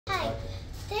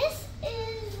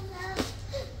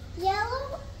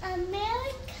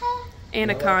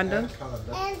Anaconda.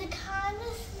 Anaconda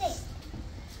snake.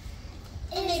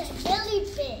 And it's really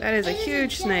big. That is a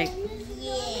huge snake.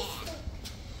 Yeah.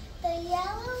 The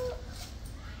yellow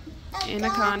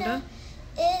Anaconda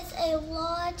is a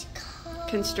large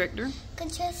constrictor.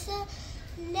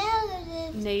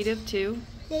 Native to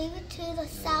the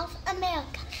South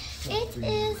America. It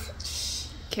is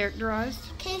characterized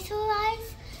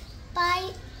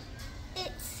by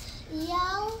its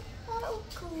yellow,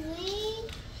 green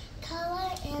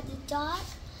color and dark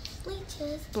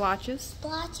blotches,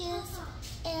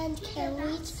 and can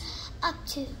reach up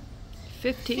to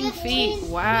 15 feet.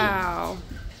 Wow.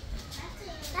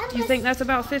 You think that's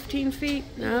about 15 feet?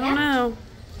 I don't know.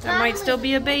 That might still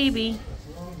be a baby.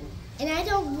 And I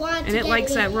don't want And it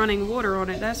likes that running water on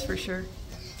it, that's for sure.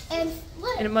 And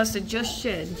it must have just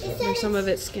shed. There's some of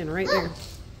its skin right there.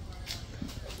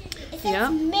 It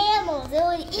says mammals. It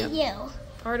will eat you.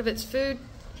 Part of its food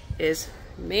is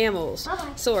mammals.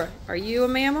 Sora, are you a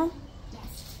mammal?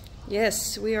 Yes.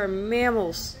 Yes, we are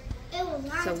mammals.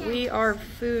 So we are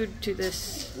food to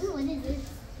this. Ooh, what is this?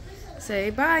 Say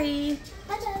bye.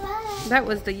 Bye. That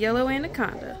was the yellow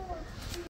anaconda.